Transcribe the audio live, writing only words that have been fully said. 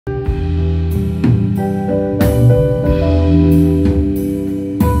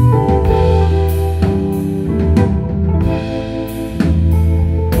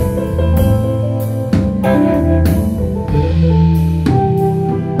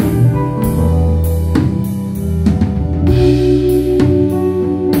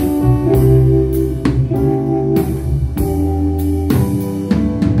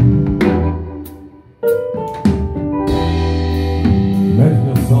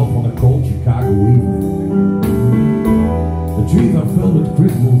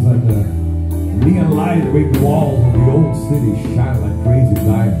light make the walls of the old city shine like crazy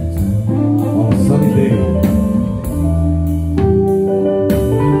diamonds on a sunny day.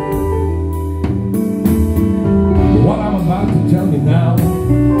 But what I'm about to tell you now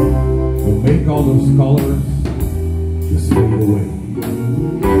will make all those colors just fade away.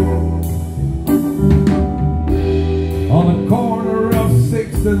 On the corner of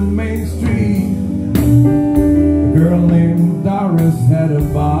 6th and Main Street, a girl named Doris had a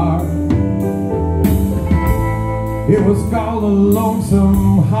bar. It was called a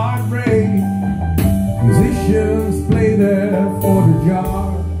Lonesome Heartbreak. Musicians played there for the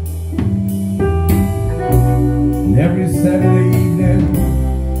jar. And every Saturday evening,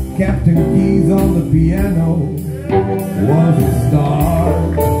 Captain Keys on the piano was a star.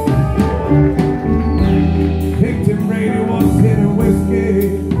 Brady was hitting whiskey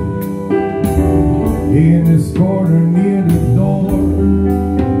in this corner near the door.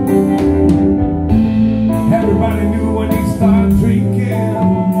 Everybody knew when he started drinking,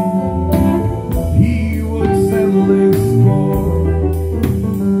 he would settle his score.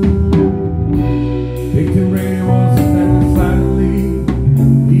 Victim Brady was standing silently,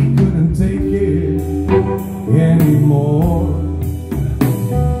 he couldn't take it anymore.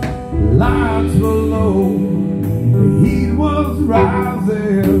 Lights were low, the heat was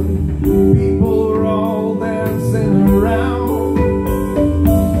rising, people were all dancing around,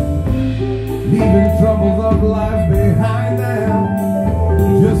 leaving troubles of life behind them,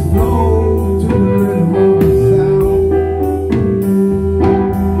 just flow to the rhythm of the sound.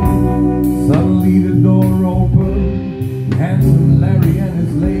 Suddenly the door opened, handsome Larry and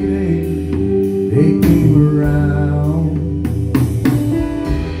his lady, they came around.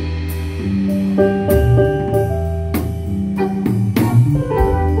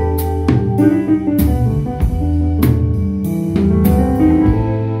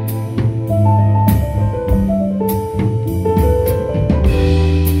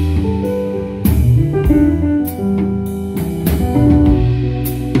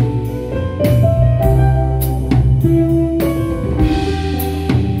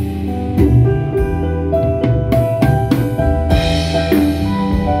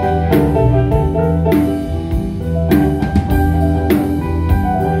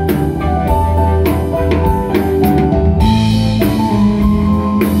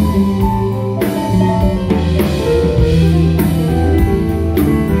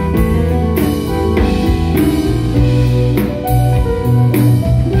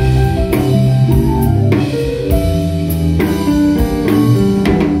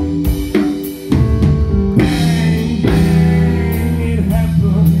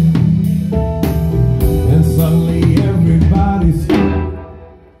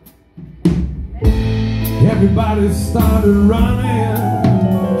 Everybody started running,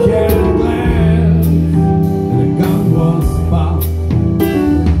 carrying glass.